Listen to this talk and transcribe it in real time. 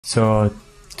So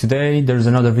today there's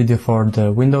another video for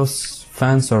the Windows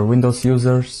fans or Windows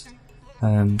users,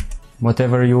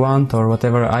 whatever you want or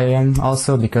whatever I am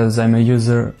also, because I'm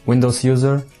a Windows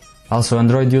user, also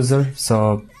Android user,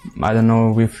 so I don't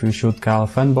know if we should call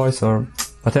fanboys or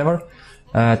whatever.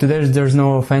 Today there's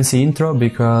no fancy intro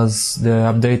because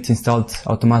the update installed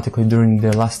automatically during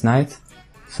the last night,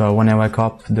 so when I wake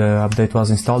up the update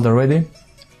was installed already.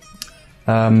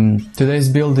 Today's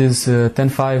build is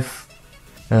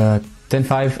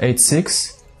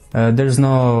 10.5.86. There's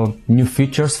no new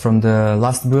features from the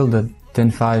last build, the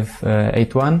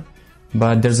 10.5.81,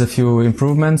 but there's a few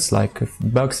improvements like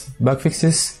bug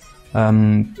fixes.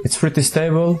 It's pretty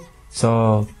stable,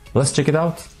 so let's check it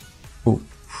out. Ooh.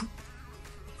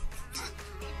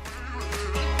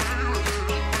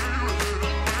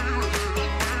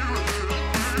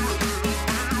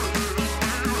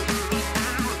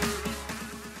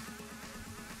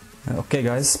 Okay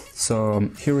guys, so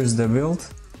here is the build.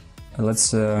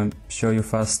 Let's show you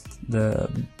fast the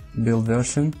build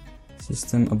version,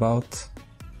 system about,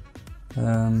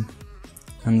 and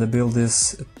the build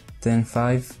is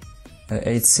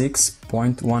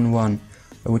 10.5.86.11,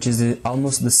 which is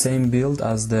almost the same build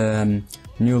as the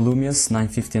new Lumia's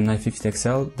 950 and 950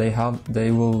 XL.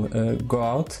 They will go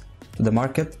out to the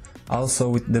market also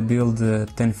with the build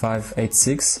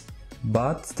 10.5.86,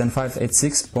 but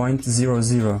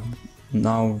 10.5.86.00.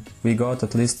 Now we got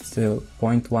at least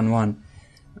 0.11.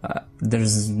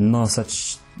 There's no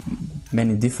such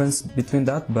many difference between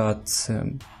that, but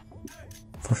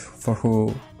for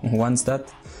who wants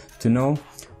that to know,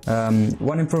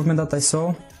 one improvement that I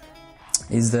saw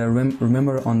is the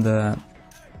remember on the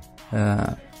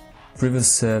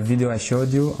previous video I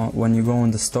showed you, when you go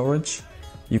on the storage,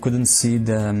 you couldn't see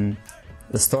the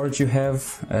storage you have.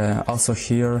 Also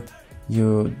here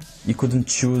you couldn't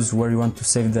choose where you want to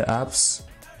save the apps.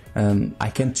 I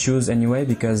can't choose anyway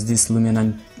because this Lumia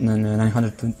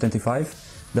 925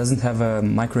 doesn't have a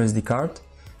micro SD card,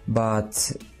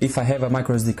 but if I have a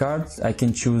micro SD card I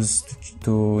can choose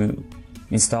to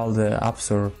install the apps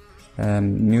or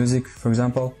music, for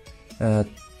example, to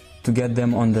get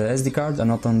them on the SD card and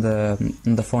not on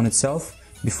the phone itself.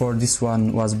 Before, this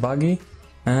one was buggy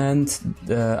and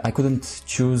I couldn't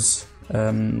choose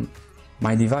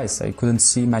my device, I couldn't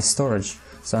see my storage.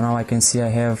 So now I can see I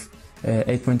have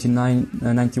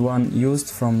 8.91 used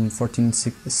from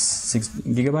 14.6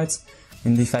 gigabytes,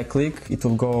 and if I click it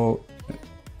will go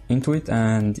into it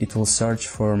and it will search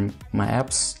for my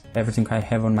apps, everything I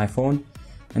have on my phone,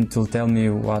 and it will tell me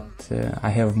what I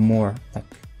have more. Like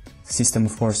system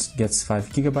of course gets 5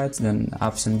 gigabytes, then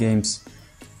apps and games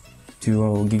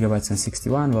 2 gigabytes and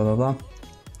 61, blah blah blah.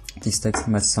 This takes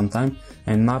some time,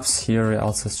 and maps here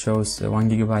also shows 1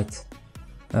 gigabyte.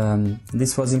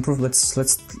 This was improved. Let's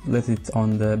let it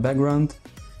on the background.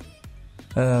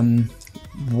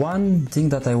 One thing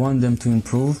that I want them to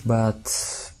improve, but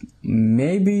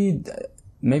maybe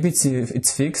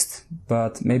it's fixed,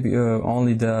 but maybe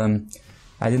only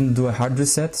I didn't do a hard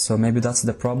reset, so maybe that's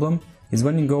the problem. Is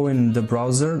when you go in the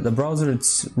browser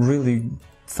it's really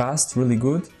fast, really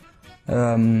good.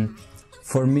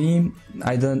 For me,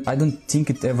 I don't think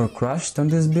it ever crashed on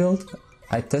this build.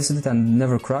 I tested it and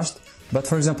never crashed. But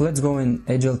for example, let's go in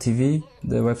HLTV,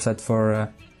 the website for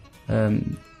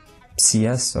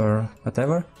CS or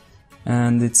whatever,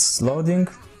 and it's loading.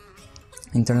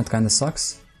 Internet kinda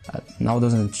sucks. Now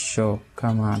doesn't show.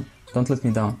 Come on, don't let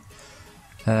me down.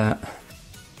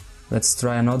 Let's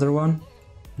try another one,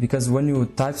 because when you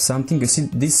type something, you see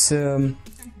this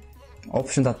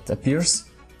option that appears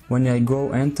when I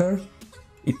go enter.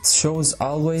 It shows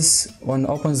always, when it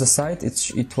opens the site,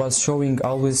 it was showing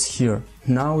always here.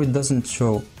 Now it doesn't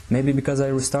show. Maybe because I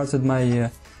restarted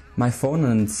my phone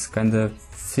and it's kind of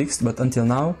fixed, but until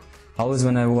now, always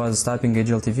when I was typing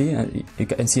HLTV, you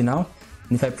can see now,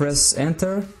 and if I press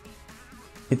enter,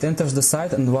 it enters the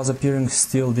site and was appearing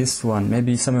still this one.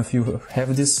 Maybe some of you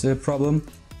have this problem,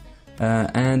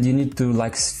 and you need to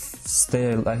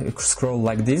scroll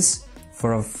like this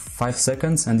for 5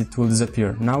 seconds and it will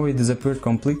disappear. Now it disappeared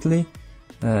completely.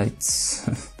 It's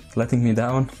letting me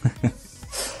down.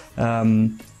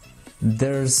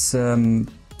 There's some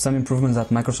improvements that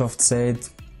Microsoft said.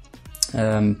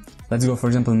 Let's go, for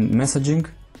example, messaging.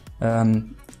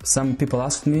 Some people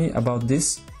asked me about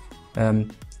this. You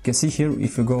can see here,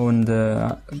 if you go in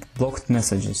the blocked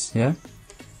messages, yeah,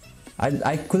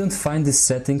 I couldn't find these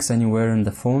settings anywhere in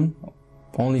the phone,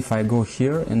 only if I go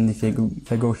here, and if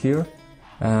I go here,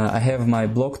 I have my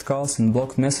blocked calls and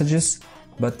blocked messages,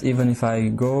 but even if I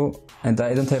go and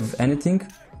I don't have anything,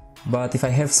 but if I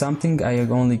have something, I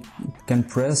only can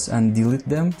press and delete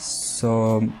them.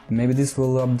 So maybe this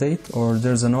will update, or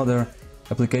there's another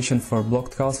application for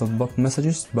blocked calls or blocked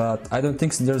messages, but I don't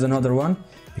think there's another one,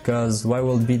 because why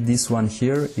will be this one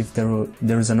here if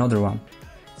there is another one?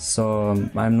 So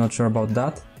I'm not sure about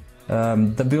that.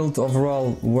 The build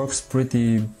overall works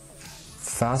pretty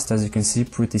fast, as you can see,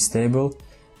 pretty stable.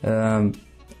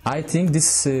 I think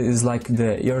this is like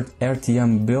the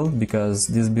RTM build, because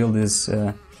this build is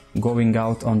going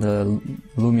out on the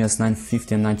Lumia's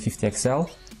 950 and 950 XL.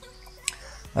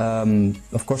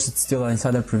 Of course, it's still an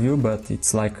insider preview, but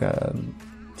it's like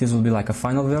this will be like a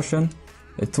final version.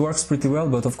 It works pretty well,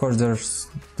 but of course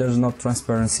there's no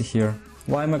transparency here.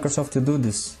 Why Microsoft to do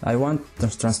this? I want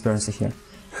transparency here.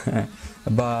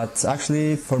 But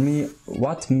actually, for me,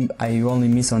 what I only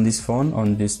miss on this phone,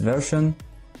 on this version,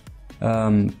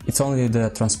 it's only the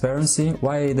transparency.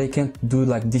 Why they can't do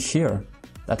like this here?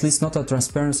 At least not a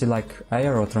transparency like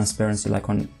aero transparency like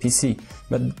on PC,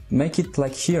 but make it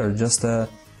like here, just the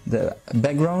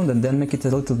background, and then make it a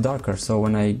little darker. So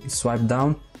when I swipe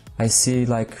down, I see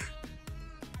like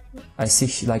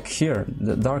here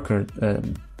the darker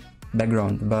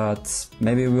background. But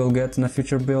maybe we'll get in a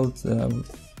future build.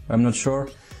 I'm not sure.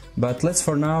 But let's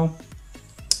for now.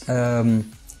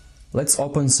 Let's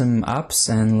open some apps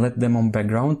and let them on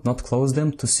background, not close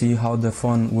them, to see how the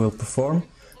phone will perform.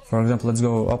 For example, let's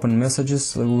go open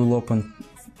messages. We will open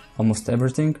almost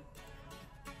everything.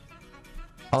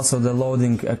 Also, the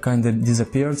loading kind of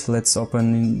disappeared. Let's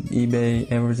open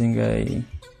eBay. Everything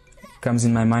comes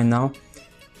in my mind now.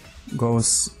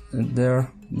 Goes there.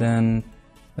 Then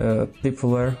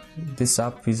Peopleware. This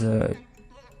app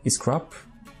is crap,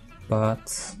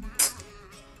 but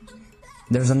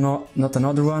there's not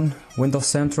another one. Windows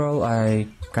Central. I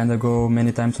kind of go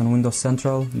many times on Windows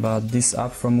Central, but this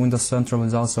app from Windows Central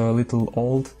is also a little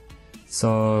old,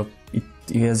 so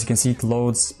as you can see, it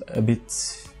loads a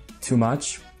bit too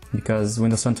much, because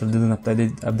Windows Central didn't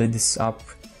update this app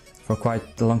for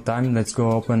quite a long time. Let's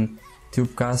go open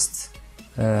Tubecast,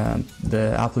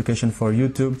 the application for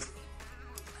YouTube.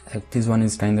 This one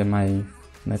is kind of my,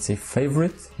 let's say,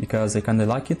 favorite, because I kind of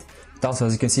like it. But also,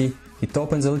 as you can see, it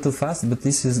opens a little fast, but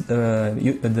this is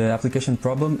the application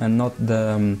problem and not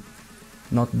the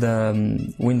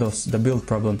Windows, the build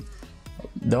problem.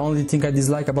 The only thing I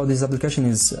dislike about this application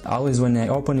is always when I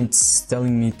open, it's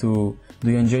telling me to,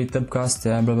 do you enjoy Tubecast,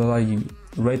 blah blah blah, you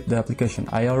rate the application.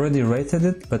 I already rated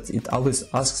it, but it always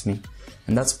asks me,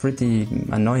 and that's pretty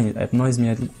annoying. It annoys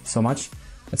me so much.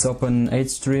 Let's open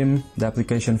HStream, the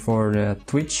application for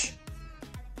Twitch.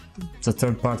 It's a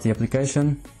third-party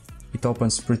application. It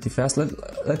opens pretty fast.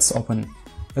 Let's open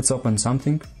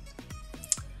something,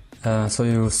 so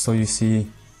you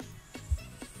see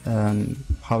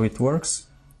how it works.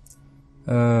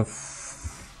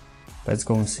 Let's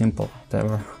go on simple,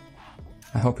 whatever.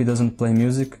 I hope he doesn't play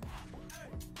music.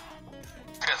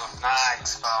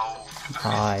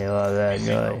 I love that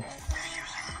guy.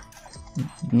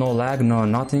 No lag, no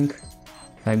nothing.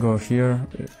 I go here.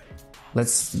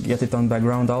 Let's get it on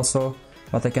background also.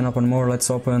 But I can open more. Let's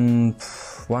open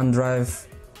OneDrive,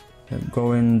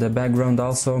 go in the background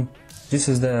also. This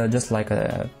is just like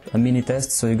a mini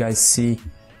test, so you guys see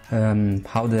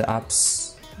how the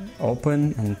apps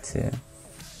open, and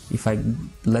if I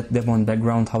let them on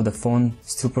background, how the phone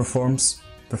still performs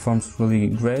really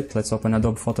great. Let's open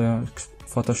Adobe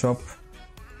Photoshop.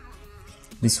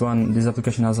 This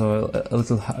application is a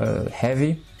little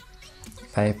heavy.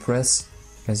 If I press,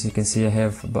 as you can see, I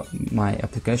have my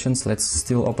applications. Let's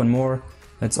still open more.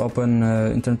 Let's open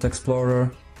Internet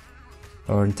Explorer,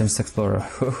 or Internet Explorer.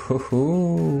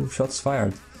 Shots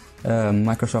fired.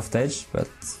 Microsoft Edge, but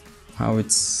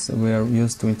we are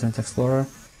used to Internet Explorer.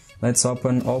 Let's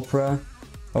open Opera.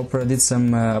 Opera did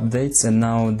some updates, and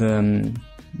now the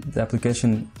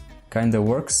application kind of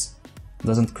works.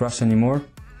 Doesn't crash anymore.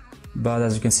 But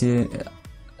as you can see,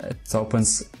 it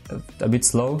opens a bit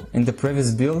slow. In the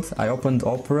previous build, I opened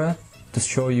Opera to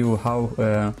show you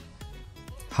how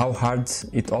hard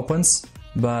it opens,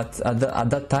 but at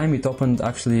that time it opened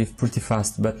actually pretty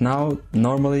fast. But now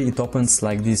normally it opens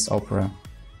like this, Opera.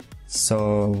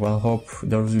 So I hope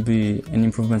there will be any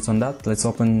improvements on that. Let's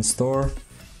open Store.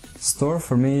 Store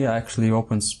for me actually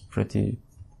opens pretty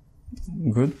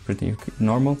good, pretty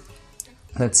normal.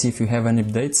 Let's see if you have any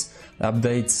updates.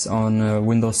 Updates on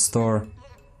Windows Store.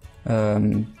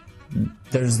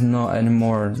 There's no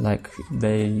anymore, like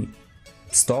they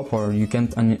stop, or you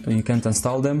can't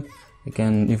install them. You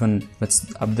can even, let's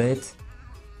update.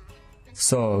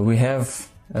 So we have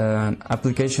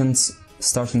applications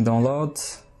starting download,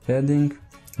 heading.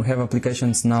 We have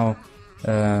applications now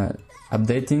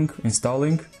updating,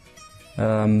 installing.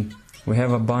 We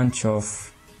have a bunch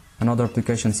of another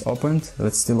applications opened.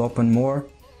 Let's still open more,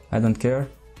 I don't care.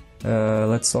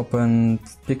 Let's open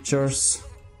pictures.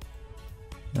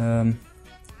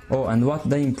 Oh, and what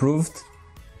they improved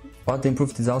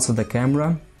is also the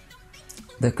camera.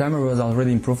 The camera was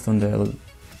already improved on the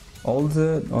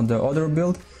other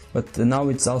build, but now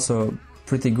it's also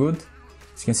pretty good.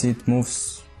 As you can see, it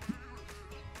moves.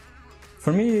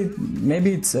 For me,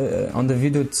 maybe it's on the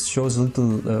video it shows a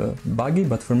little buggy,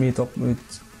 but for me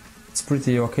it's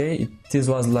pretty okay. This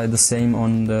was like the same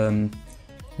on the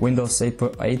Windows 8 or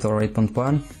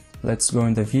 8.1. Let's go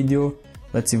in the video.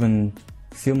 Let's even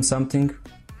film something.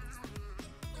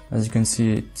 As you can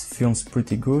see, it films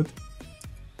pretty good.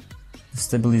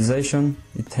 Stabilization,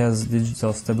 it has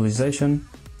digital stabilization.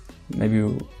 Maybe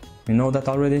you know that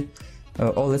already.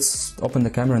 Oh, let's open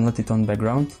the camera and let it on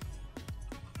background.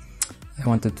 I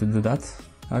wanted to do that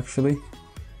actually.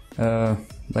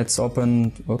 Let's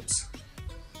open, oops,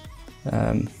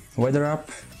 weather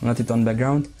app, let it on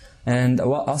background. And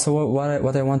also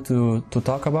what I want to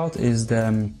talk about is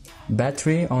the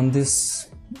battery on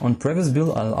previous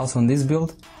build, also on this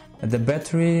build. The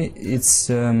battery, it's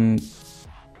kind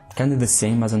of the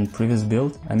same as on previous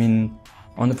build. I mean,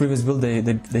 on the previous build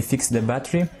they fixed the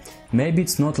battery. Maybe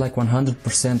it's not like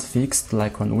 100% fixed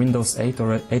like on Windows 8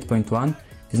 or 8.1.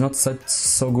 It's not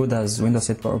so good as Windows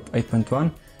 8 or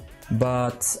 8.1,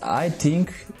 but I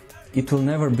think it will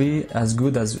never be as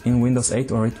good as in Windows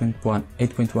 8 or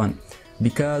 8.1,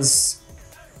 because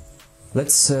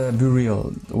let's be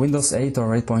real, Windows 8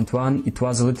 or 8.1, it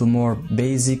was a little more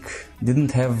basic,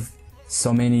 didn't have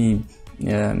so many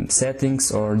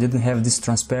settings, or didn't have this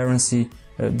transparency,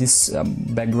 this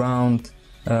background,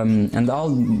 and all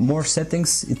more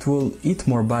settings. It will eat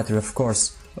more battery, of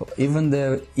course. Even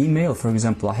the email, for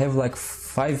example, I have like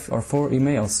 5 or 4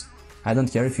 emails. I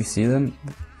don't care if you see them.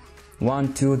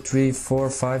 1, 2, 3, 4,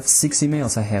 5, 6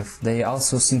 emails I have. They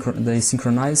also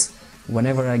synchronize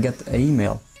whenever I get an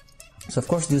email. So of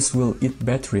course this will eat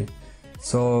battery.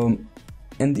 So,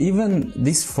 and even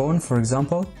this phone, for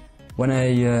example, when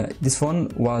this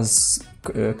phone was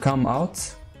come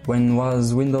out when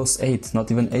was Windows 8,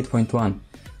 not even 8.1.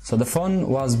 So the phone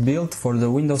was built for the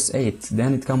Windows 8,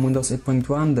 then it came Windows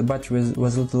 8.1, the battery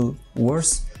was a little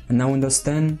worse, and now Windows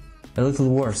 10 a little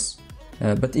worse.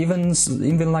 But even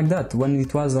like that, when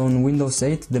it was on Windows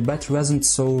 8, the battery wasn't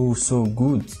so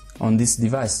good on this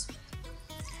device,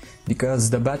 because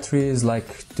the battery is like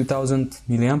 2000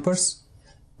 milliamperes.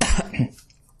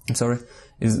 I'm sorry,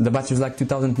 the battery is like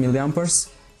 2000 milliamperes.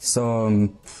 So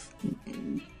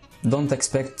don't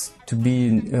expect to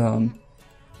be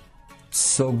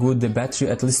so good the battery,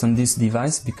 at least on this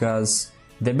device, because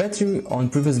the battery on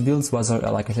previous builds was,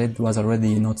 like I said, was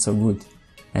already not so good,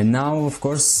 and now of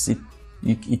course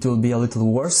it will be a little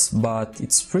worse, but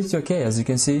it's pretty okay. As you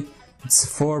can see, it's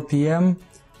 4 PM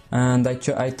and I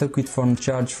took it from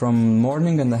charge from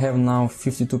morning, and I have now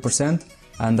 52%,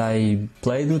 and I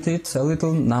played with it a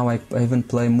little. Now I even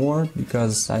play more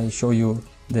because I show you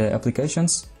the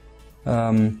applications.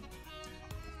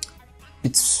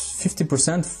 It's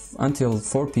 50% until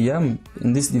 4 PM.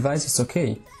 In this device it's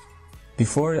okay.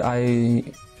 Before,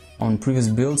 on previous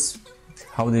builds,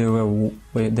 how they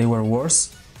were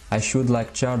worse, I should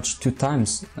like charge 2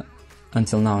 times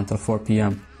until now, until 4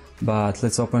 PM. But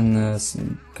let's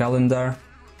open calendar.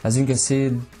 As you can see,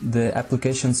 the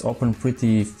applications open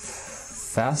pretty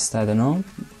fast. I don't know,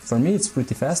 for me it's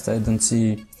pretty fast. I don't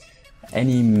see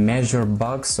any major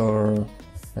bugs or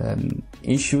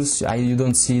issues. You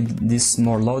don't see this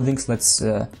more loadings. Let's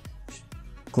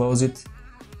close it.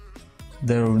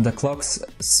 The clocks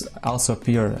also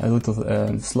appear a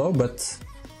little slow, but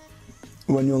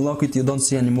when you unlock it you don't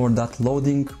see anymore that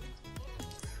loading.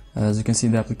 As you can see,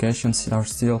 the applications are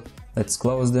still, let's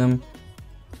close them.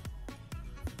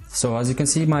 So as you can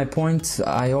see, my point,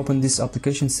 I opened these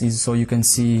applications is so you can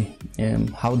see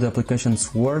how the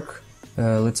applications work.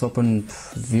 Let's open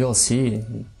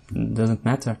VLC, doesn't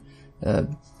matter.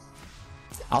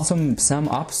 Also, some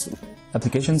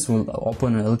applications will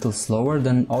open a little slower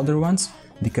than other ones,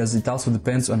 because it also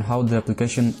depends on how the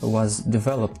application was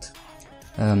developed.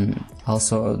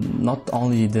 Also, not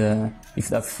only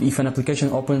if an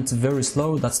application opens very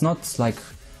slow, that's not like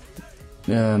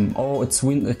oh, it's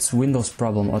Windows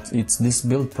problem, or it's this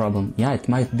build problem. Yeah, it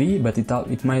might be, but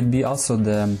it might be also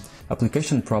the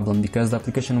application problem, because the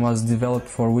application was developed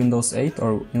for Windows 8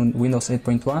 or Windows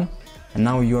 8.1, and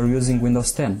now you are using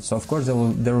Windows 10. So of course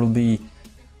there will be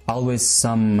always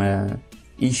some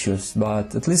issues,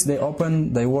 but at least they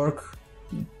open, they work.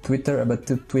 But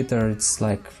Twitter, it's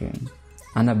like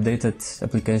unupdated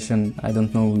application. I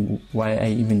don't know why I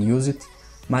even use it.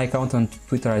 My account on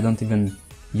Twitter, I don't even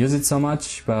use it so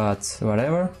much, but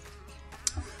whatever.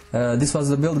 This was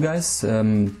the build, guys.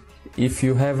 If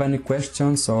you have any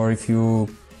questions, or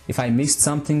if I missed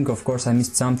something, of course I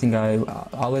missed something. I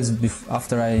always,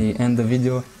 after I end the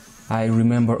video, I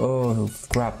remember, oh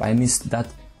crap, I missed that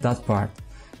part.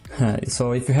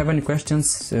 So if you have any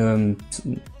questions,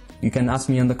 you can ask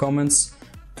me in the comments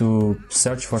to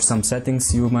search for some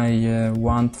settings you may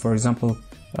want. For example,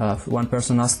 one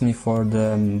person asked me for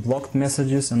the blocked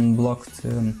messages and blocked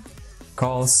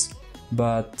calls,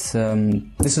 but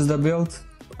this is the build.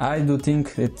 I do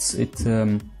think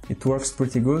it works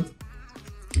pretty good.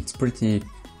 It's pretty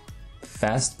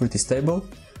fast, pretty stable,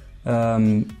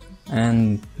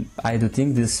 and I do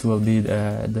think this will be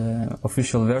the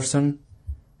official version,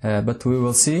 but we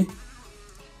will see.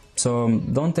 So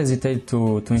don't hesitate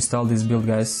to install this build,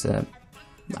 guys.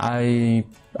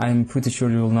 I'm pretty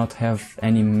sure you will not have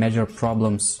any major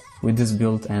problems with this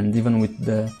build, and even with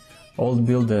the old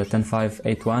build, the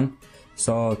 10.5.8.1.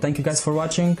 So thank you guys for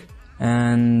watching,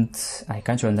 and I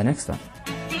catch you on the next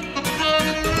one.